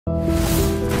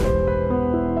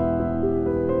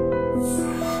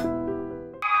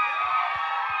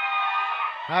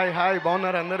Hi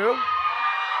బాగున్నారు అందరూ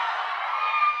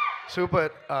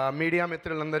super media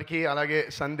మిత్రులందరికీ అలాగే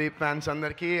సందీప్ ఫ్యాన్స్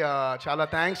అందరికీ చాలా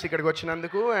థ్యాంక్స్ ఇక్కడికి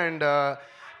వచ్చినందుకు and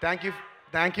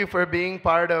thank you for being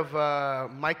part of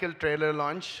Michael trailer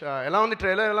launch ఎలా ఉంది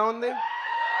ట్రైలర్ ఎలా ఉంది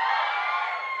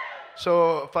సో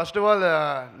ఫస్ట్ ఆఫ్ ఆల్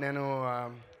నేను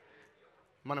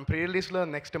మనం ప్రీ రిలీజ్లో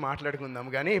నెక్స్ట్ మాట్లాడుకుందాం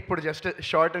కానీ ఇప్పుడు జస్ట్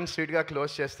షార్ట్ అండ్ స్వీట్గా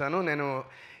క్లోజ్ చేస్తాను నేను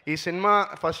ఈ సినిమా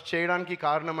ఫస్ట్ చేయడానికి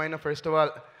కారణమైన ఫస్ట్ ఆఫ్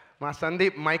ఆల్ మా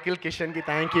Sandeep Michael కిషన్కి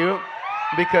thank you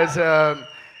because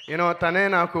you know తనే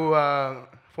నాకు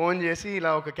ఫోన్ చేసి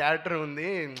ఇలా ఒక క్యారెక్టర్ ఉంది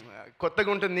కొత్తగా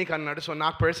ఉంటుంది నీకు అన్నాడు సో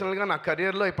నాకు పర్సనల్గా నా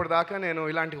కెరియర్లో ఇప్పటిదాకా నేను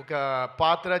ఇలాంటి ఒక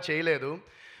పాత్ర చేయలేదు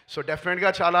సో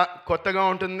డెఫినెట్గా చాలా కొత్తగా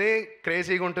ఉంటుంది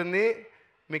క్రేజీగా ఉంటుంది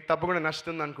మీకు తప్పకుండా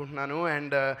నచ్చుతుంది అనుకుంటున్నాను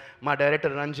అండ్ మా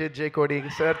డైరెక్టర్ రంజిత్ జే కోడి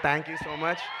sir thank you so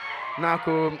much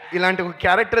నాకు ఇలాంటి ఒక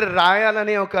క్యారెక్టర్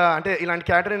రాయాలని అంటే ఇలాంటి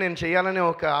క్యారెక్టర్ నేను చేయాలని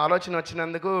ఒక ఆలోచన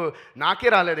వచ్చినందుకు నాకే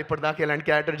రాలేదు ఇప్పటిదాకా ఇలాంటి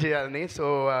క్యారెక్టర్ చేయాలని so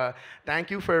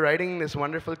thank you for writing this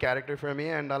wonderful character for me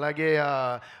and అలాగే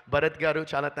భరత్ గారు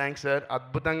చాలా థ్యాంక్స్ సార్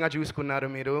అద్భుతంగా చూసుకున్నారు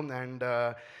మీరు and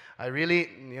I really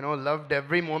loved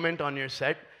every moment on your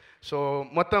set so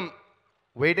మొత్తం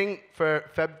వెయిటింగ్ ఫర్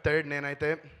Feb 3rd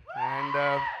నేనైతే అండ్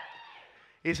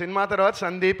ఈ సినిమా తర్వాత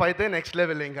సందీప్ అయితే నెక్స్ట్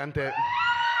లెవెల్ ఇంక అంతే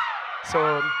సో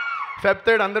Feb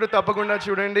 3rd అందరూ తప్పకుండా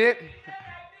చూడండి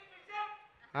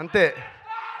అంతే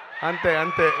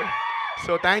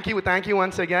so thank you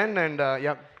once again and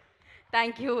yeah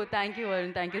thank you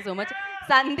Varun thank you so much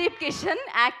Sandeep Kishan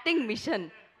acting machine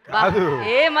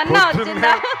ఏమన్నా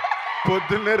వచ్చిందా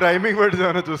పొద్దున్నే రైమింగ్ వర్డ్స్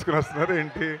ఏమైనా చూసుకుని వస్తున్నారు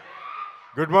ఏంటి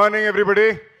గుడ్ మార్నింగ్ ఎవ్రీబడి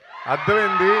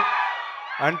అర్థమైంది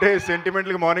అంటే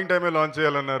సెంటిమెంట్లకి మార్నింగ్ టైమే లాంచ్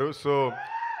చేయాలన్నారు సో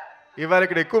ఇవాళ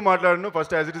ఇక్కడ ఎక్కువ మాట్లాడను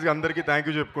ఫస్ట్ యాజ్ ఇట్ ఈస్గా అందరికీ థ్యాంక్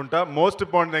యూ చెప్పుకుంటా మోస్ట్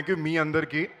ఇంపార్టెంట్ థ్యాంక్ యూ మీ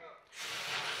అందరికీ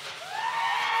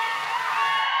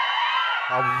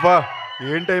అవ్వా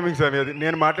ఏం టైమింగ్ సార్ అది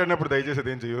నేను మాట్లాడినప్పుడు దయచేసి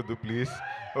అదేం చేయొద్దు ప్లీజ్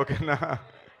ఓకేనా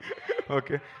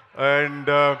ఓకే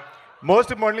అండ్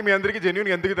మోస్ట్ ఇంపార్టెంట్లీ మీ అందరికీ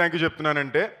జెన్యూన్గా ఎందుకు థ్యాంక్ యూ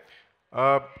చెప్తున్నానంటే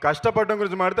కష్టపడడం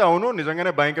గురించి మాడితే అవును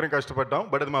నిజంగానే భయంకరంగా కష్టపడ్డాం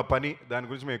బట్ అది మా పని దాని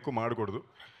గురించి మేము ఎక్కువ మాడకూడదు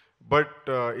బట్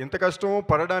ఇంత కష్టం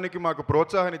పడడానికి మాకు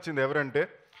ప్రోత్సాహం ఇచ్చింది ఎవరంటే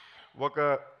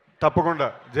తప్పకుండా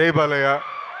జై బాలయ్య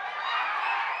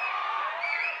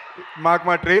మాకు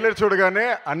మా ట్రైలర్ చూడగానే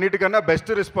అన్నిటికన్నా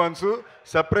బెస్ట్ రెస్పాన్స్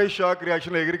సర్ప్రైజ్ షాక్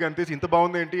రియాక్షన్లో ఎగిరికి అంతేసి ఇంత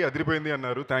బాగుంది ఏంటి అదిరిపోయింది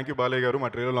అన్నారు థ్యాంక్ యూ బాలయ్య గారు మా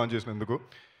ట్రైలర్ లాంచ్ చేసినందుకు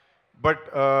బట్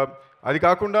అది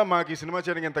కాకుండా మాకు ఈ సినిమా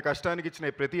చేయడానికి ఎంత కష్టానికి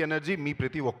ఇచ్చిన ప్రతి ఎనర్జీ మీ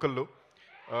ప్రతి ఒక్కళ్ళు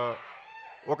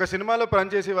ఒక సినిమాలో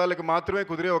పనిచేసే వాళ్ళకి మాత్రమే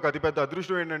కుదిరే ఒక అతిపెద్ద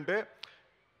అదృష్టం ఏంటంటే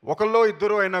ఒకళ్ళో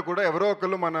ఇద్దరు అయినా కూడా ఎవరో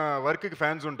ఒకళ్ళు మన వర్క్కి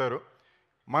ఫ్యాన్స్ ఉంటారు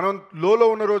మనం లోలో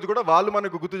ఉన్న రోజు కూడా వాళ్ళు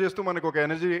మనకు గుర్తు చేస్తూ మనకు ఒక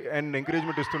ఎనర్జీ అండ్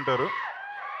ఎంకరేజ్మెంట్ ఇస్తుంటారు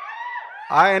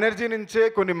ఆ ఎనర్జీ నుంచే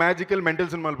కొన్ని మ్యాజికల్ మెంటల్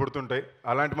సినిమాలు పుడుతుంటాయి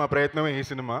అలాంటి మా ప్రయత్నమే ఈ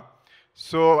సినిమా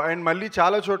సో అండ్ మళ్ళీ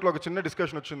చాలా చోట్ల ఒక చిన్న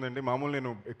డిస్కషన్ వచ్చిందండి మామూలు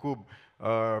నేను ఎక్కువ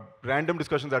ర్యాండమ్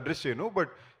డిస్కషన్స్ అడ్రస్ చేయను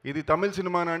బట్ ఇది తమిళ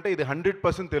సినిమా అంటే ఇది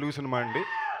 100% తెలుగు సినిమా అండి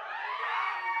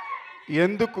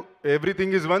ఎందుకు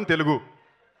ఎవ్రీథింగ్ ఈజ్ వన్ తెలుగు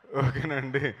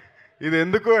ఓకేనండి ఇది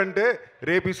ఎందుకు అంటే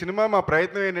రేపు ఈ సినిమా మా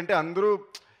ప్రయత్నం ఏంటంటే అందరూ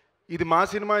ఇది మా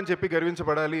సినిమా అని చెప్పి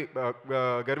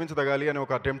గర్వించదగాలి అనే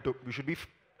ఒక attempt we should be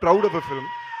proud of a film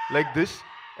like this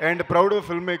and proud of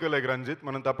film maker like Ranjith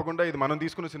మనం తప్పకుండా ఇది మనం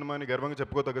తీసుకున్న సినిమాని గర్వంగా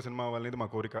చెప్పుకోదగ్గ సినిమా అవ్వాలనేది మా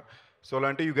కోరిక సో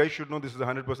అలాంటి you guys should know this is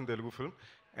 100% Telugu film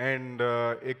and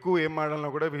ఎక్కువ ఏం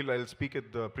మాడాలన్నా కూడా I will speak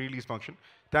at the pre release function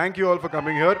thank you all for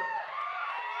coming here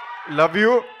love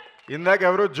you ఇందాక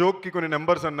ఎవరో జోక్కి కొన్ని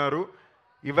నెంబర్స్ అన్నారు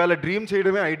ఇవాళ డ్రీమ్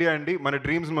చేయడమే ఐడియా అండి మన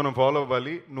డ్రీమ్స్ మనం ఫాలో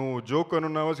అవ్వాలి నువ్వు జోక్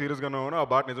అనున్నావో సీరియస్గా ఉన్నావో ఆ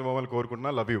బాట్ నిజం అవ్వాలని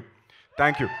కోరుకుంటున్నా love you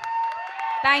thank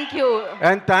you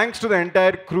and thanks to the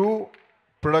entire crew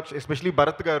production especially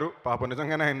Bharat గారు పాప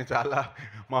నిజంగానే ఆయన్ని చాలా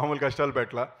మామూలు కష్టాలు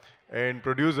పెట్టలా అండ్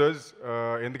ప్రొడ్యూసర్స్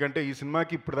ఎందుకంటే ఈ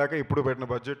సినిమాకి ఇప్పుడు పెట్టిన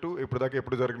బడ్జెట్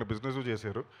ఇప్పుడు జరిగిన బిజినెస్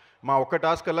చేశారు మా ఒక్క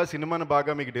టాస్క్ అలా సినిమాని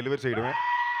బాగా మీకు డెలివరీ చేయడమే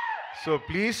సో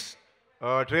ప్లీజ్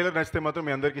ట్రైలర్ నచ్చితే మాత్రం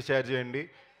మీ అందరికీ షేర్ చేయండి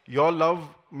Your love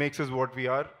makes us what we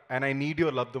are, and I need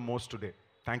your love the most today.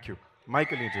 Thank you.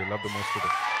 Michael needs your love the most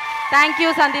today. Thank you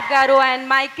Sandeep గారు and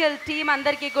Michael team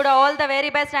అందరికీ కూడా all the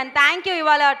very best and thank you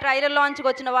ఇవాళ trailer లాంచ్కి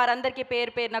వచ్చిన వారందరికీ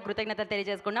పేరున కృతజ్ఞతలు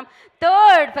తెలియజేసుకున్నాం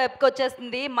 3rd Febకి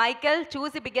వచ్చేస్తుంది Michael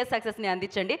చూసి బిగ్గెస్ట్ సక్సెస్ని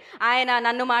అందించండి ఆయన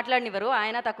నన్ను మాట్లాడనివ్వరు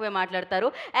ఆయన తక్కువే మాట్లాడతారు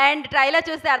అండ్ ట్రైలర్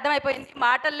చూస్తే అర్థమైపోయింది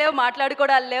మాటలు లేవు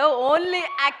మాట్లాడుకోవడాలు లేవు ఓన్లీ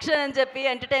యాక్షన్ అని చెప్పి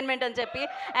ఎంటర్టైన్మెంట్ అని చెప్పి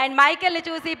అండ్ మైకిల్ని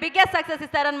చూసి బిగ్గెస్ట్ సక్సెస్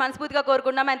ఇస్తారని మనస్ఫూర్తిగా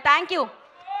కోరుకున్నాం and thank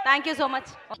you so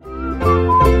much